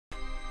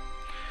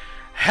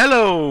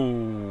Hello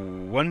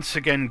once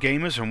again,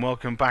 gamers, and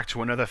welcome back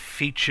to another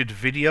featured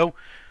video.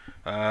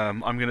 I'm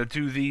going to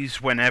do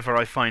these whenever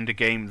I find a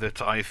game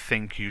that I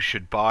think you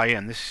should buy,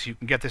 and you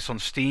can get this on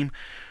Steam.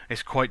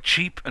 It's quite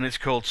cheap and it's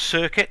called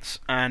Circuits,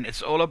 and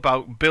it's all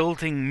about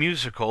building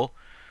musical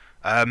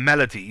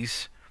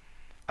melodies.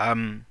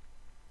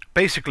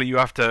 Basically you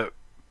have to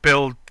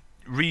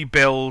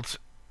rebuild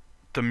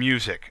the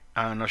music,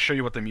 and I'll show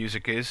you what the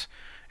music is.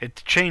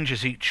 It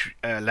changes each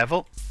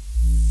level.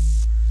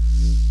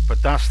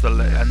 But that's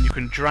and you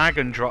can drag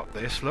and drop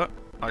this, look,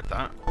 like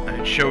that,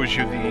 and it shows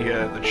you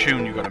the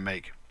tune you got to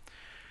make.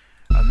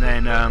 And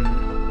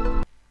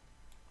then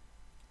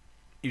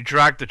you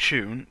drag the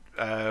tune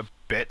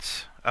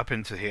bits up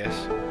into here.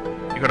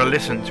 You got to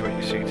listen to it,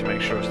 you see, to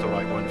make sure it's the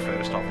right one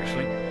first,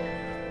 obviously.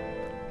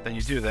 Then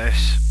you do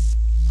this,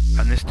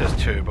 and this does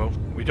turbo.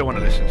 We don't want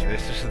to listen to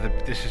this.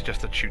 This is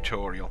just a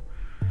tutorial.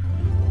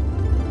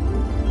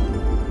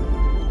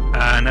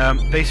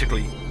 And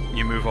basically,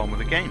 you move on with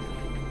the game.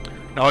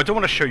 Now, I don't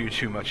want to show you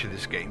too much of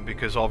this game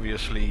because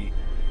obviously,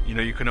 you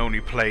know, you can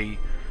only play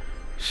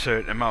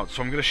certain amounts.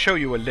 So I'm going to show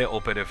you a little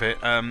bit of it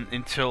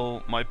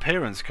until my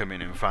parents come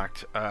in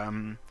fact.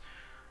 And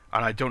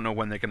I don't know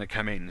when they're going to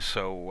come in.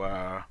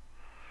 So,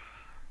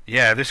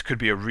 yeah, this could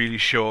be a really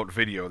short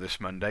video this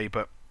Monday.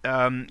 But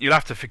you'll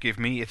have to forgive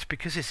me. It's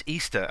because it's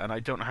Easter and I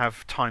don't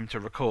have time to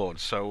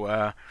record.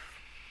 So,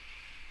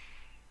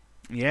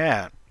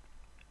 yeah.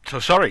 So,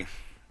 sorry.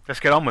 Let's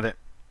get on with it.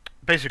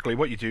 Basically,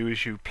 what you do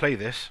is you play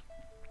this.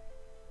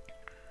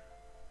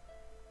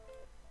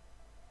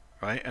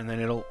 Right, and then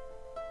it'll...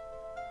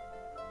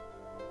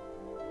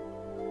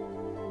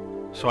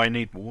 So I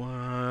need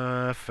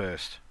one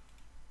first.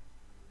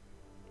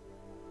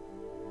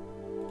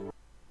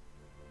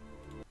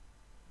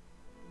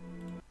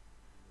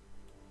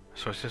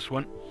 So it's this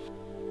one.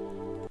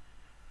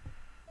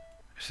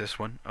 It's this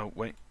one. Oh,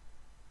 wait.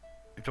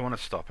 I don't want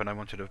to stop, and I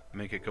wanted to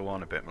make it go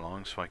on a bit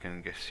long so I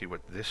can see what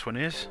this one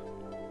is.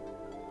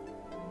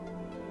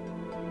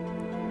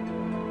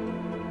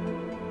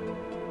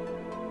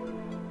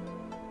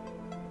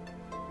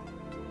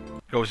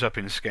 Goes up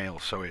in scale,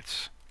 so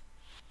it's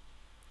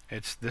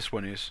this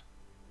one is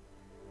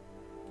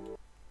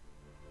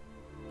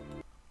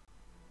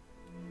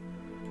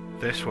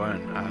this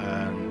one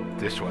and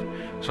this one,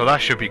 so that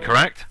should be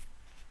correct.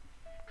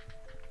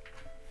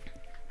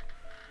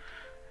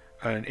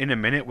 And in a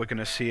minute we're going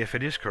to see if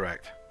it is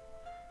correct,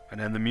 and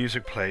then the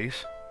music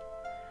plays.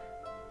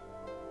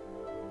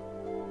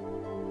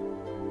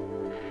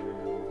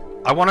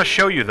 I want to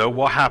show you though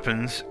what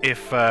happens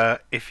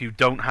if you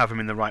don't have them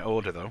in the right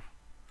order though.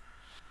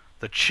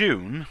 The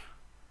tune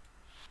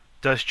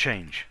does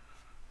change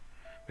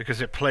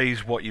because it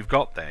plays what you've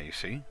got there, you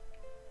see.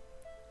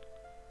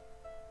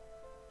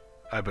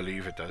 I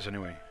believe it does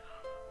anyway.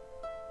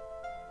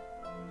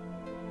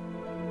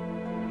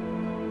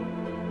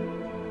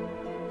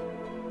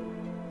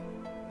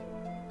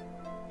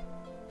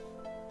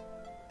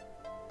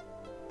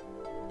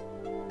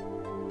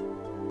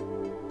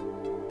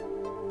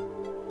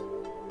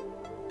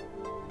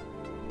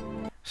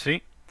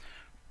 See?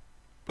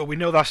 But we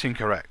know that's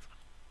incorrect.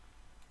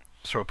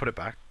 So I'll put it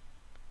back.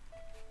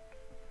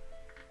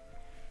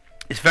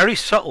 It's very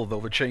subtle though,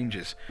 the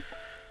changes,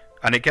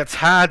 and it gets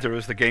harder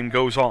as the game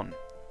goes on,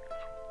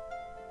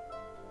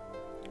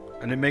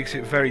 and it makes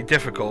it very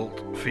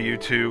difficult for you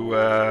to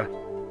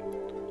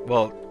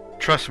well,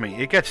 trust me,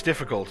 it gets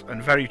difficult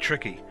and very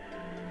tricky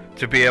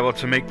to be able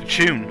to make the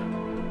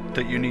tune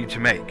that you need to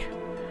make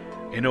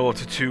in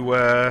order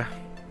to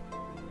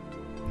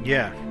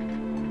yeah.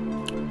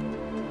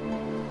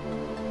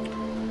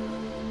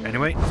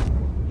 Anyway,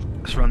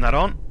 let's run that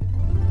on.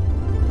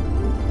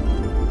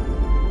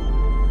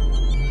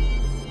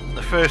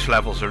 The first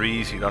levels are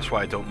easy, that's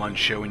why I don't mind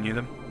showing you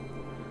them.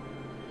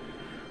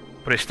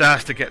 But it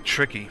starts to get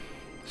tricky,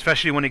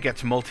 especially when it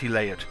gets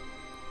multi-layered.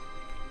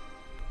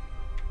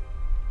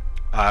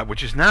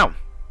 Which is now.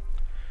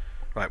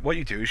 Right, what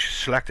you do is you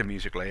select a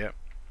music layer.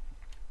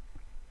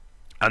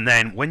 And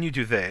then when you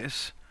do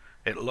this,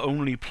 it'll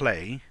only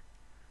play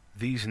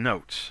these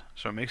notes.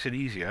 So it makes it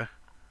easier.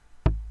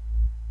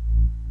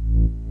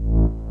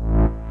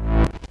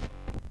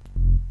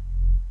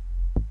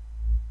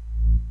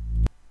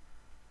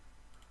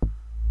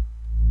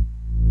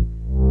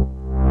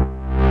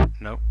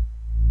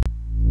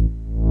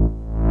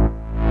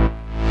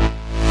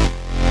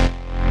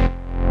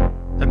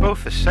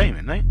 Both the same,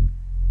 aren't they?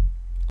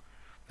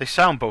 They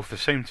sound both the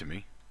same to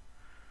me.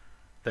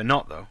 They're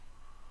not though.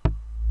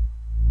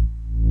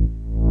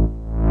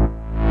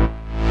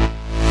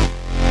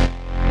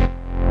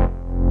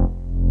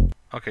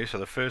 Okay, so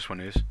the first one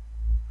is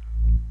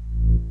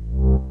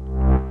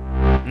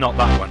not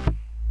that one.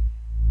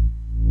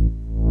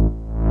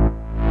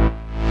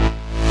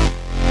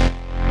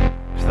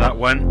 It's that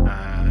one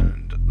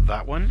and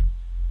that one.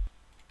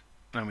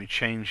 And we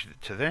changed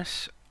it to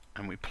this.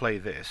 And we play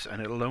this,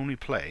 and it'll only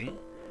play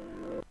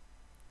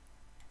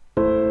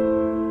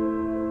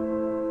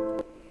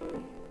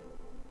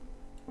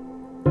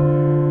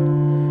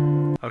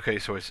Okay,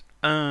 so it's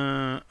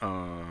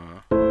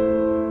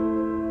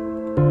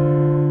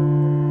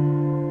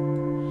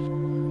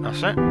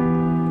That's it.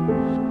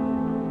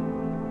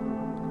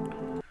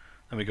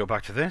 Then we go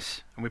back to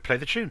this and we play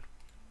the tune.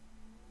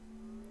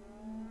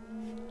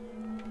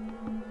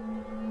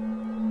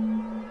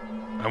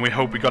 And we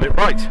hope we got it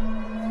right,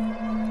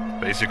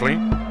 basically.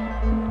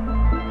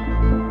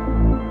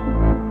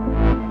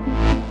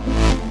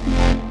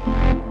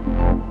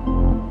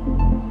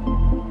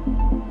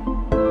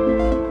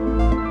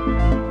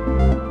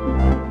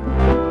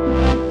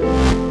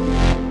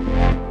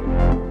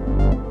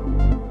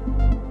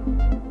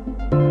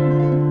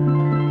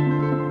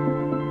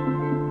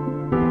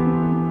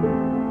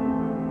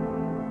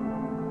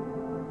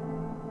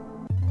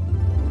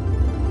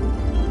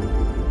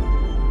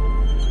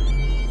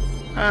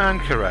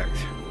 And correct.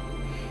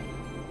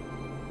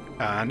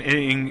 And it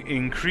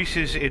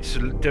increases its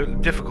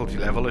difficulty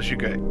level as you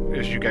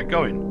get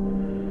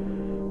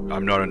going.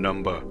 I'm not a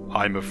number.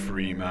 I'm a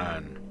free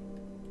man.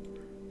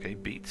 Okay,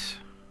 beats.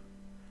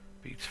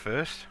 Beats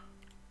first.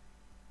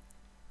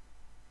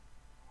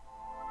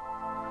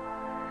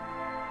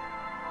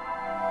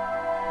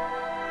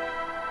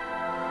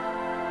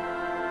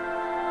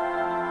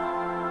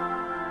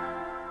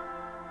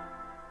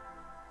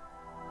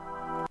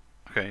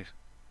 Okay.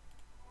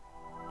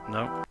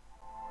 No.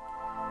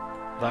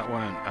 That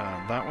one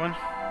and that one.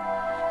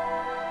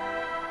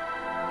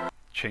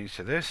 Change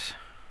to this.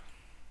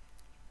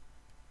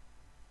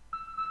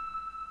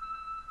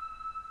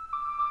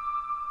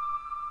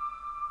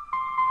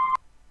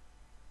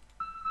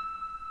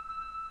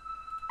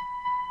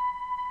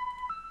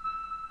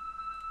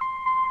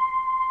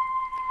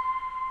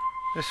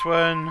 This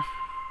one.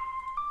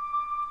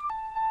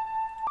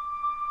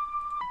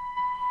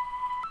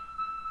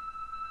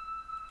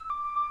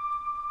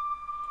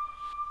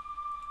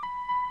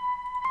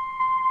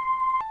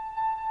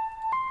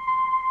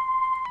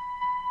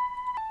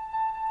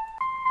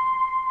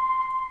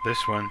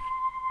 This one.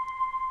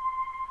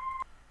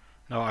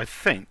 Now I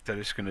think that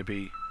it's going to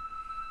be,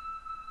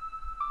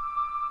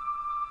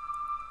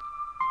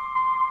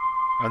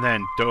 and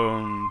then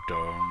dum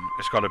dum.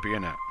 It's got to be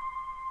in it.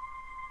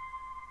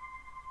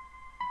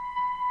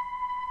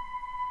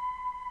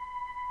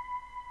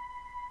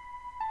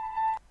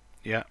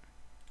 Yeah.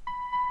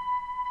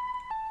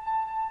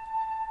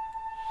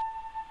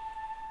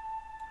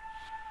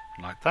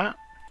 Like that.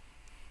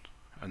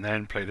 And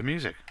then play the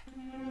music.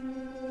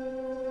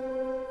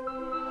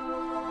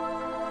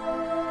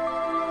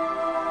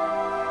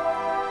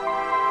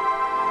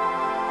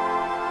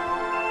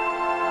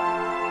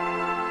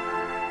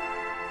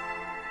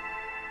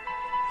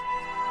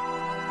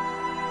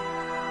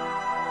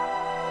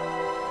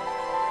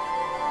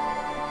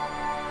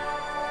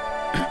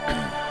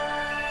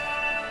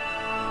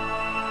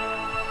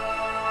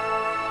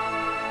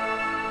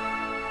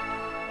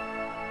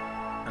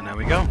 And there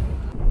we go.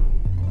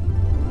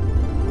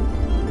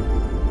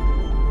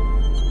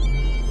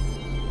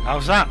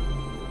 How's that?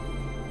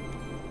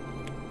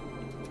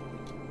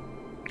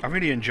 I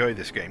really enjoy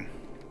this game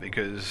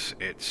because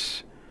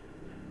it's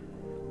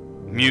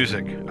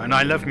music, and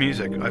I love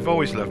music. I've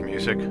always loved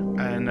music,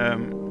 and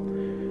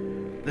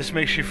this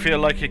makes you feel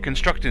like you're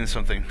constructing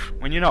something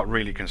when you're not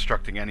really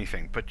constructing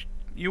anything, but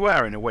you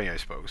are in a way, I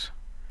suppose.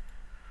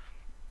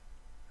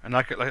 And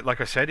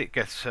like I said, it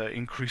gets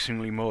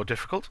increasingly more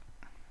difficult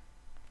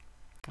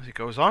as it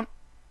goes on.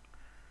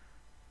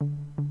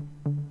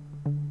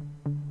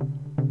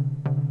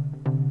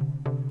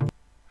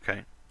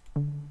 Okay.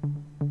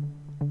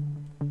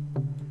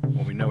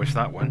 Well, we know it's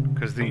that one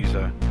because these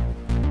are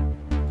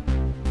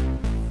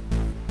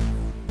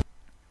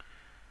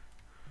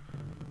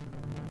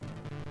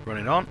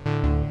running on.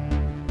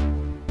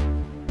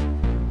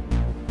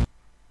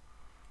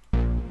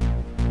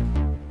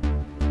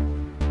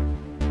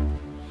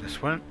 This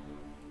one.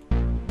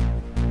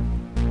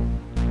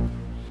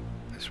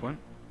 This one.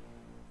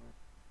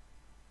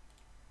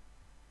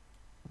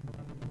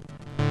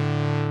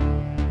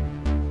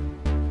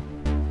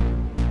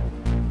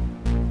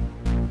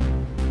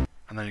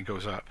 And then it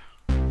goes up.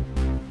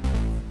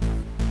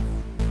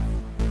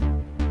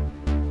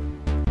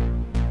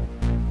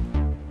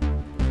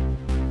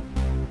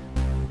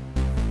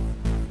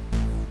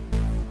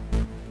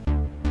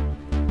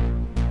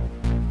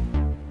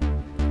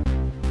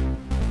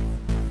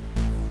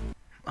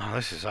 Oh,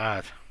 this is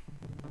hard.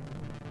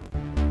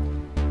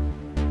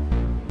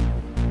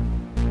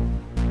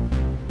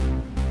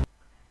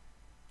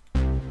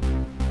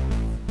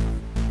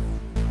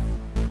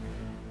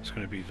 It's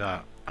going to be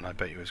that, and I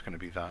bet you it's going to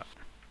be that.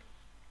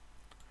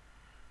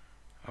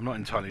 I'm not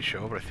entirely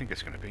sure, but I think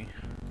it's going to be.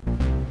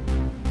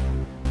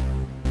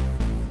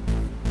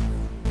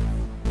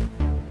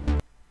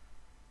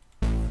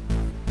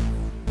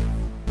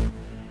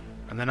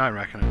 And then I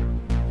reckon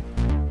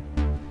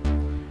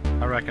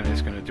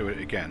it's going to do it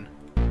again.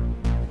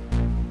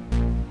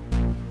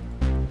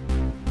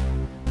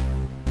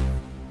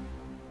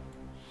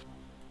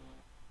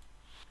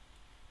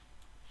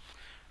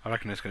 I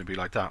reckon it's going to be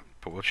like that,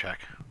 but we'll check.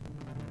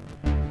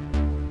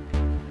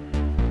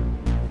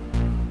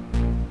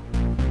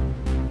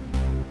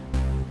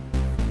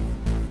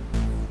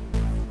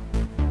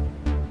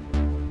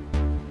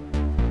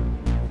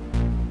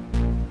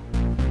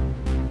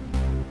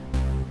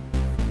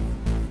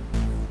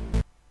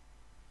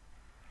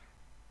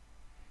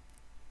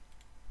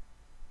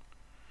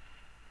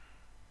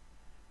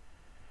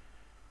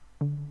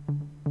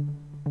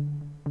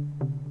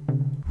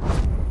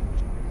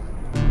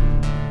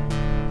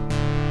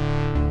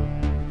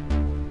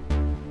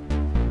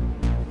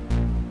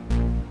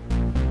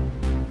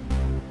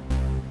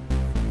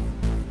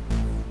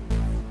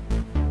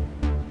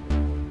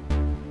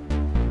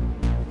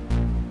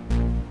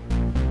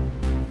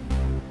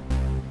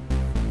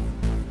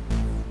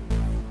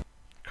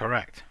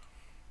 correct.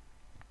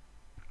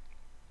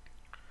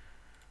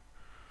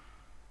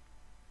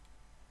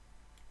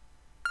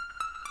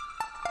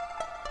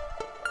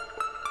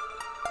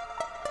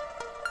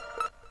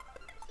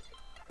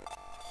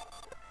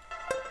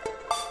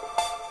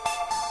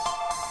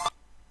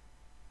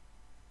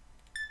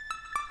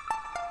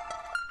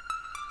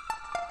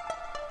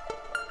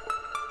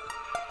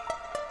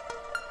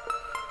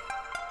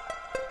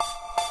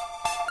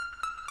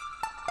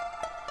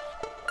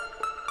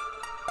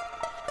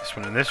 This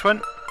one and this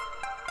one.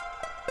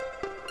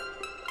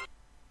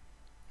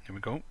 Here we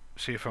go.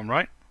 See if I'm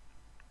right.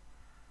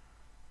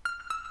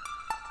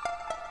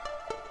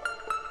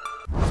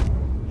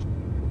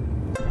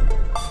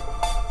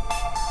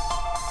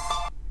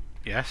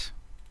 Yes.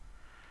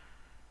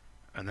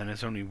 And then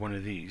there's only one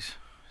of these.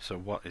 So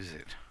what is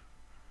it?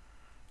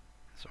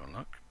 So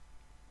look.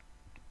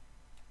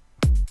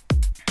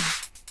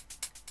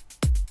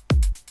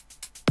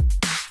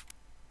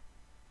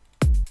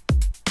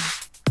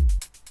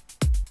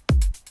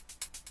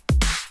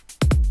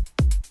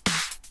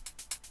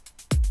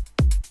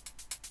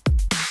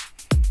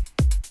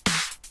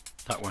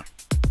 That one.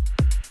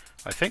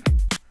 I think.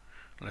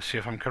 Let's see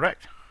if I'm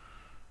correct.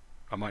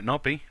 I might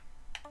not be.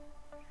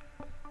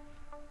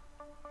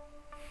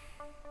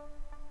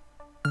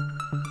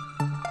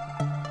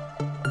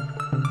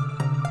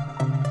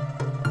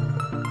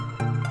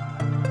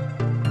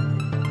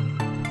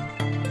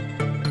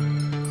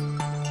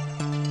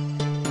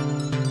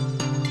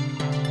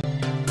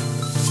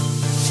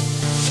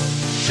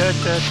 Da,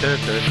 da, da, da,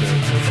 da,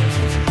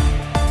 da.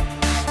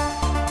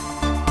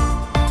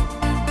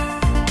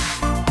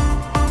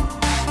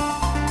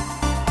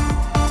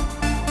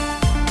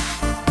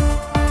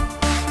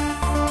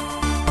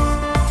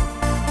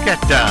 Get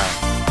down.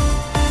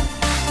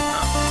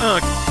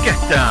 Get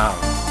down.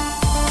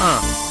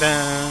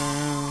 Down.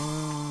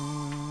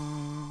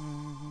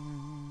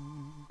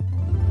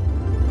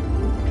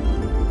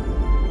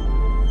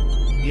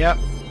 Yep.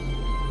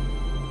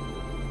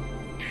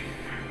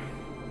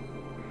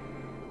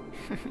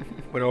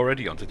 We're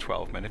already on to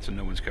 12 minutes and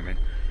no one's come in.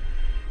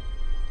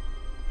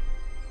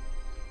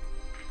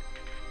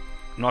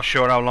 I'm not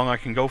sure how long I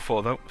can go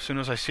for though. As soon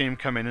as I see him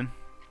come in and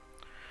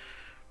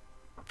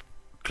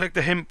click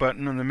the hint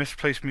button and the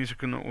misplaced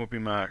musical note will be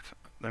marked.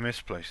 They're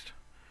misplaced.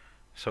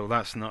 So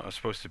that's not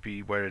supposed to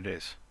be where it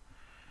is.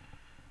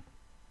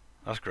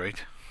 That's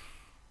great.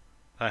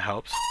 That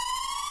helps.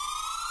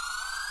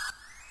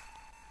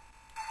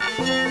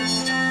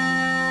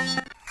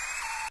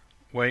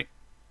 Wait.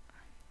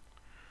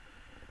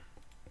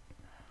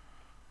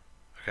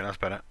 Okay, that's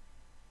better.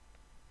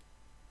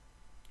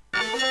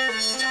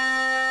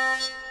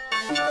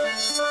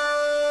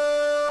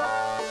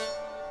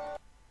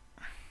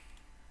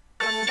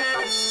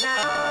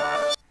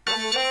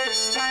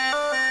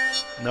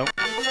 Nope.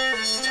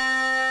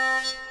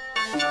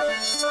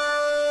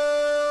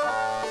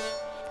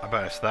 I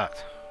bet it's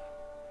that.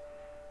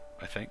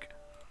 I think.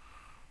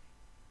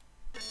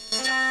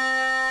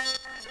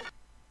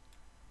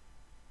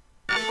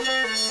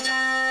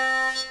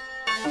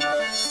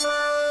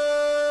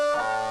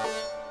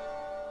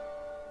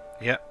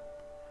 Yep.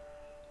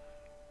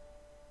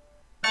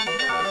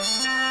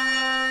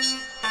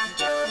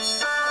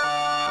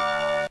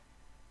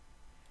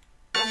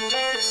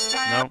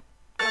 No.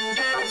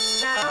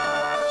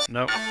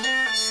 No.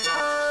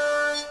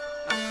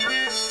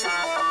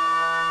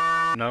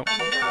 No.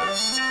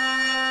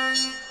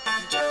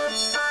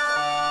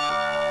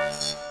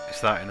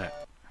 It's that, innit?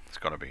 It's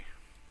gotta be.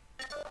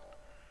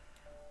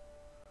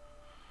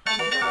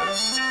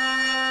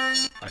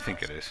 I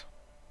think it is.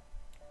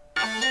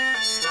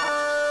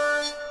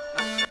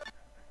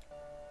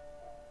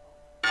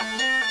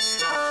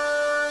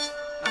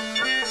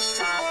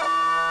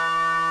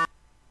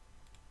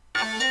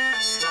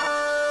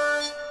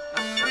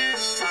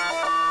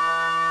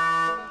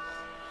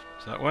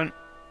 Is that one?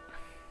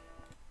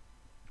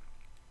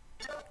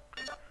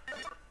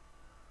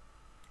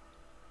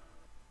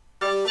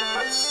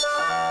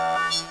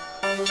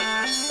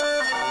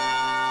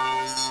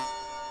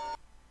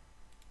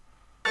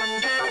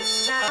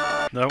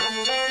 No.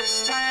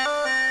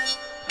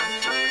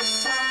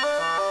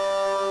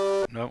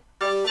 No.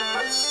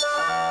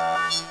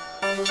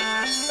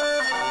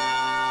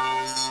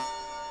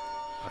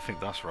 I think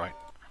that's right.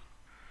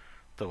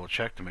 Double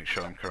check to make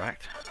sure I'm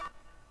correct.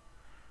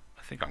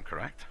 I think I'm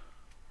correct.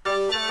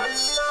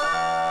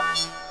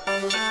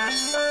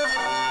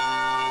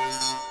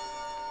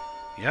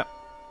 Yep.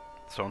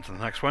 So on to the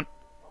next one.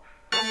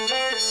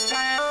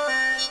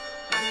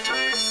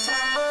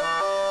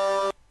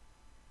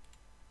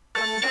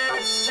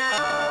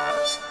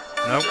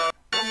 Nope.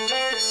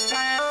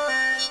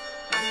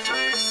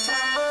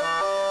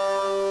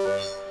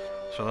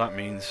 So that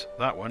means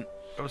that one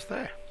goes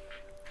there.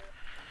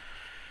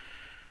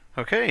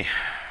 Okay.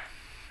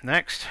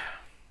 Next.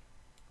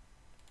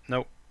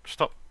 Nope.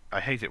 Stop. I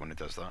hate it when it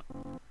does that.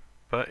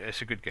 But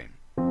it's a good game.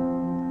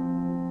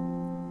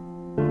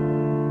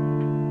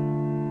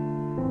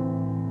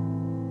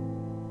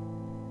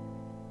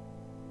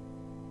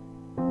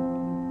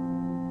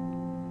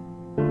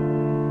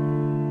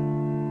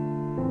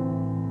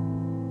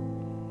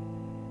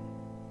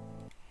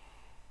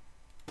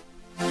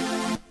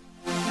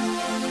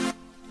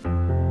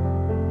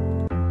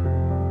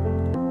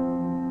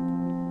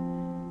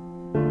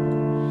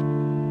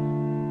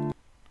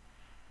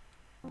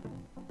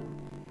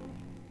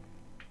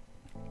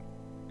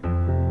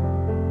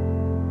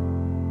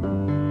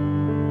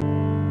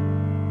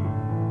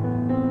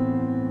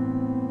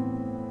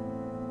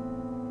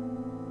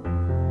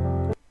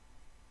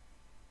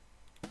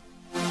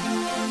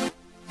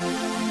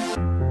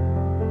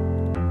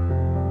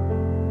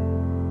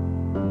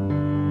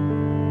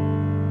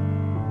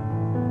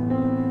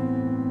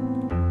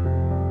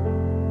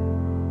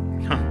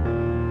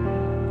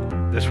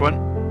 This one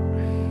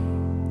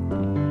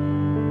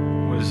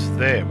was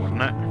there,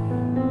 wasn't it?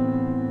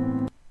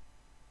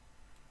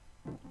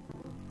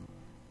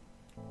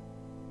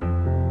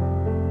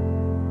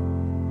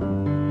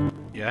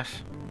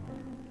 Yes.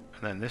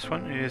 And then this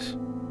one is...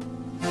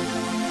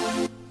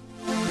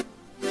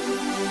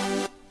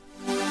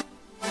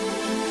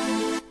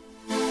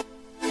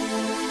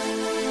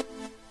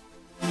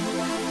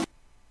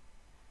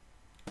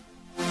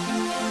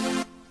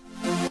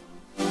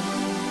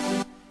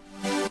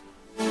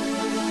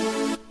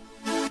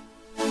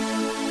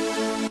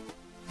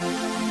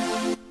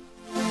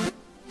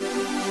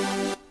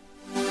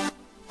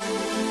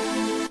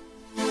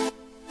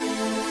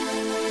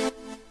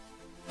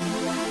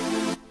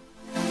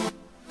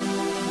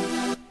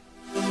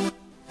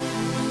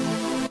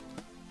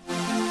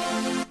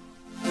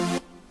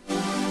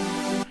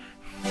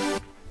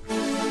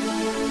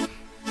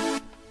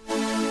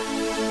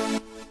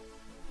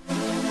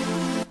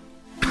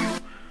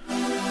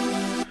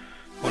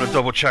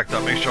 double check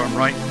that, make sure I'm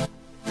right.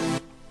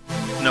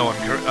 No,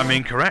 I'm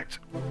incorrect.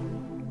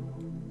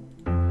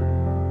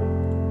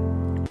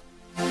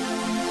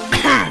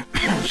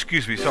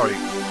 Excuse me, sorry.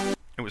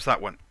 It was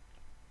that one.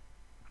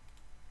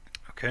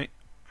 Okay.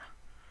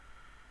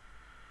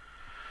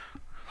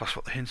 That's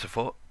what the hints are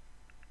for.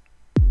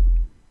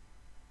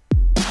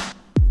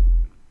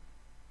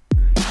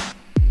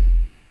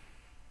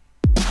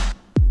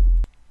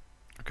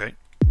 Okay.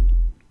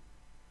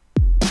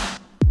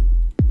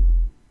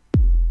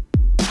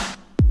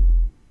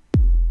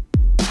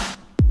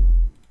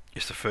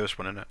 It's the first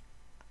one, isn't it?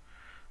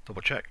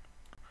 Double check.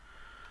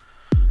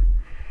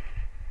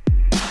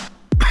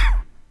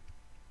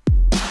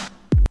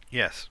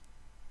 Yes.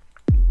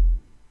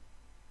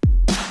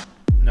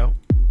 No.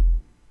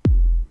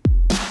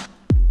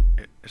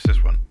 It's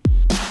this one.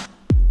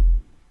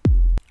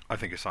 I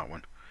think it's that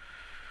one.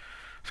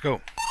 Let's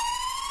go.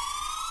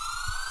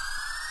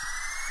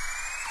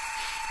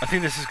 I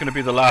think this is going to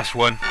be the last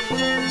one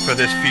for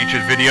this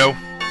featured video.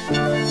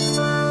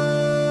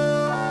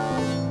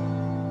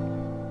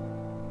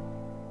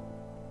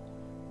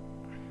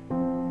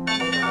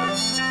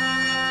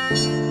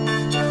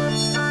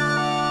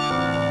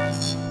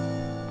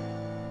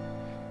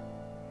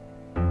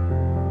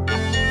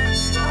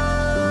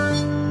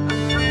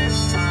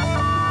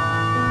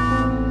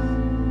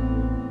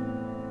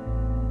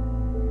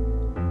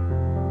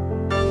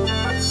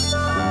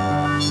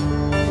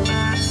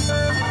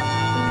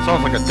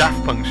 Sounds like a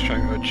Daft Punk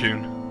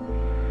tune.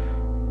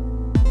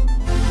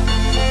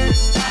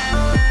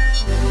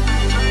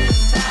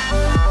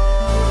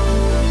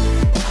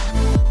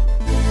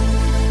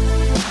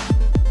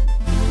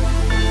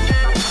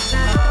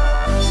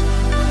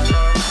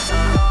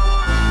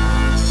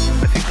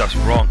 I think that's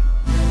wrong.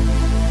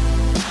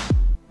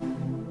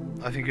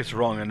 I think it's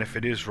wrong, and if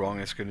it is wrong,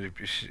 it's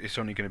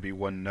only going to be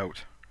one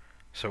note,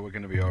 so we're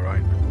going to be all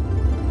right.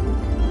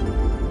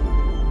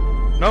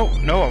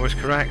 No, I was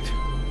correct.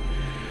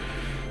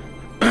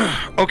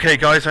 Okay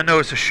guys, I know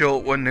it's a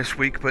short one this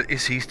week, but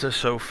it's Easter,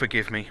 so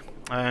forgive me.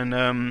 And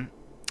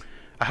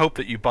I hope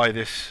that you buy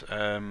this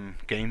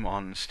game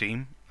on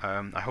Steam.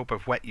 I hope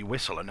I've wet your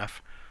whistle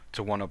enough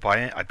to want to buy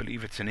it. I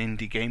believe it's an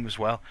indie game as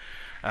well,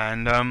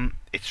 and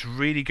it's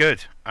really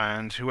good,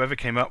 and whoever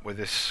came up with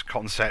this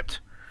concept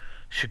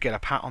should get a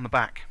pat on the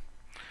back.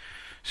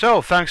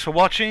 So thanks for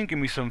watching, give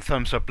me some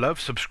thumbs up love,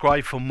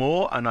 subscribe for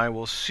more, and I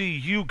will see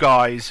you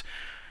guys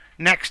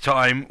next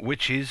time,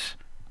 which is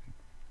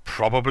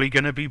probably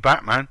going to be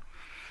Batman.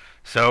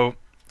 So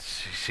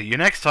see you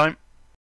next time.